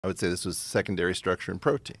I would say this was secondary structure in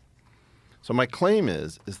protein. So my claim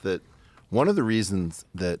is that one of the reasons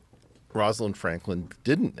that Rosalind Franklin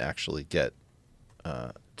didn't actually get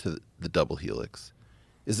to the double helix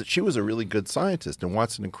is that she was a really good scientist, and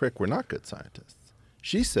Watson and Crick were not good scientists.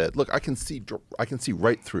 She said, look, I can see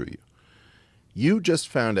right through you. You just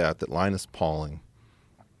found out that Linus Pauling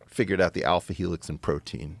figured out the alpha helix in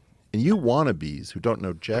protein, and you wannabes who don't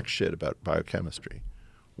know jack shit about biochemistry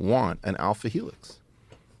want an alpha helix.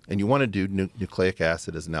 And you want to do nucleic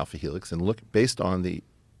acid as an alpha helix and look based on the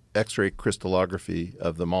X-ray crystallography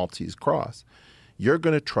of the Maltese cross. You're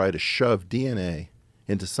going to try to shove DNA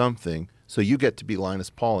into something so you get to be Linus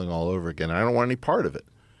Pauling all over again. I don't want any part of it.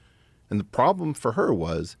 And the problem for her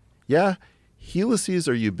was, yeah, helices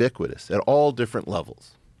are ubiquitous at all different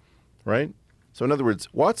levels, right? So in other words,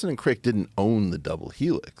 Watson and Crick didn't own the double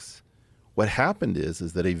helix. What happened is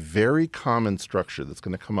that a very common structure that's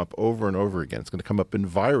going to come up over and over again, it's going to come up in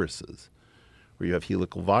viruses, where you have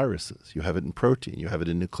helical viruses. You have it in protein. You have it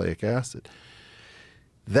in nucleic acid.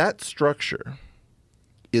 That structure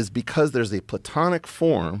is because there's a Platonic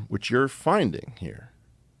form, which you're finding here.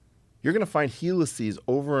 You're going to find helices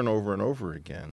over and over and over again